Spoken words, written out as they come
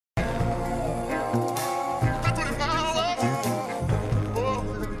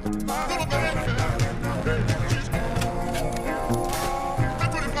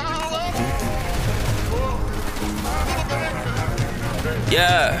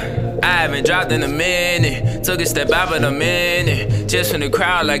Yeah, I haven't dropped in a minute. Took a step out but I'm in it. Just from the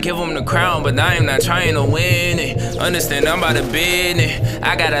crowd, like give them the crown, but I am not trying to win it. Understand I'm about to bend it.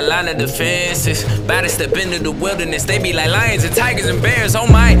 I got a line of defenses. About to step into the wilderness. They be like lions and tigers and bears. Oh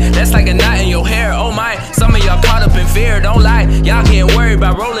my, that's like a knot in your hair. Oh my, some of y'all caught up in fear. Don't lie, y'all can't worry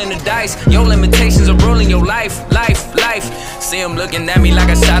about rolling the dice. Your limitations are rolling your life. See them looking at me like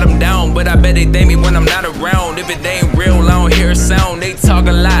I shot them down, but I bet they thank me when I'm not around. If it ain't real, I don't hear a sound. They talk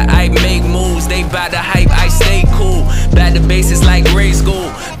a lot, I make moves. They bout the hype, I stay cool. Back to basics like grade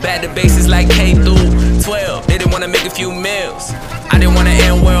school. Back to basics like K through 12. They didn't wanna make a few meals. I didn't wanna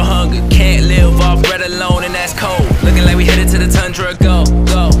end world hunger. Can't live off bread alone, and that's cold. Looking like we headed to the tundra. Go,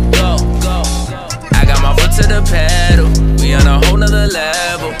 go, go, go. I got my foot to the pedal. We on a whole nother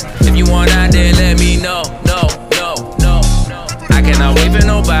level. If you want out there, let me know. No, no, no. I cannot wait for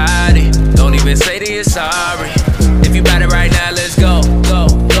nobody. Don't even say that you're sorry. If you bout it right now, let's go, go,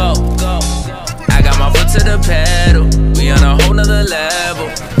 go, go. I got my foot to the pedal. We on a whole nother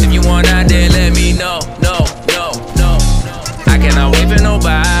level. If you want out there, let me know. No, no, no. I cannot wait for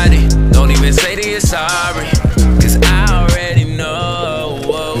nobody. Don't even say that you're sorry. Cause I already know.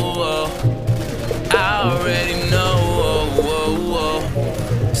 I already know.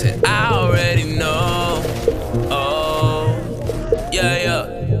 Said I already know. Oh, yeah, yeah.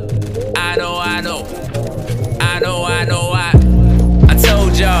 I know. I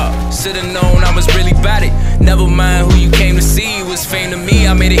told y'all, should've known I was really bout it. Never mind who you came to see, it was fame to me.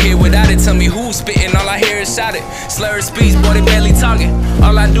 I made it here without it. Tell me who's spitting, all I hear is shout it. Slurred speech, boy, they barely talking.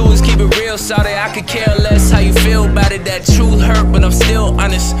 All I do is keep it real, shout it. I could care less how you feel about it. That truth hurt, but I'm still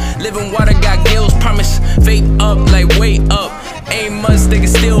honest. Living water got gills, promise. Fake up, like wait up. Ain't much they can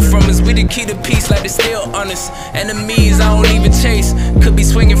steal from us. We the key to peace, like they're still honest. Enemies I don't even chase. Could be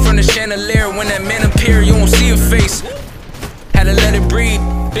swinging from the chandelier. When that man appear, you won't see a face. Had to let it breathe.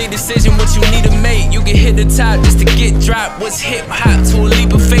 Big decision, what you need to make. You can hit the top just to get dropped. What's hip hop to a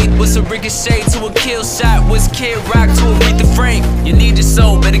leap of faith? What's a ricochet to a kill shot? What's Kid Rock to a Aretha Frank? You need your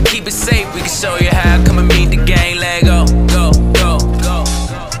soul, better keep it safe. We can show you how. Come and meet the gang. Let go, go, go, go.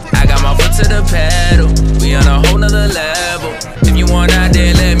 I got my foot to the pedal. We on a whole nother level. If you want out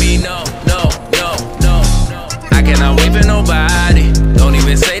there, let me know. No, no, no. I cannot wait for nobody. Don't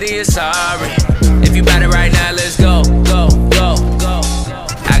even say that you're sorry. If you bout it right now, let's go, go, go, go.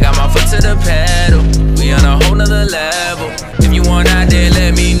 I got my foot to the pedal. We on a whole nother level. If you want out there,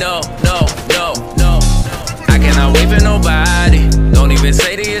 let me know. No, no, no. I cannot wait for nobody. Don't even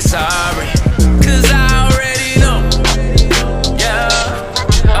say that you're sorry.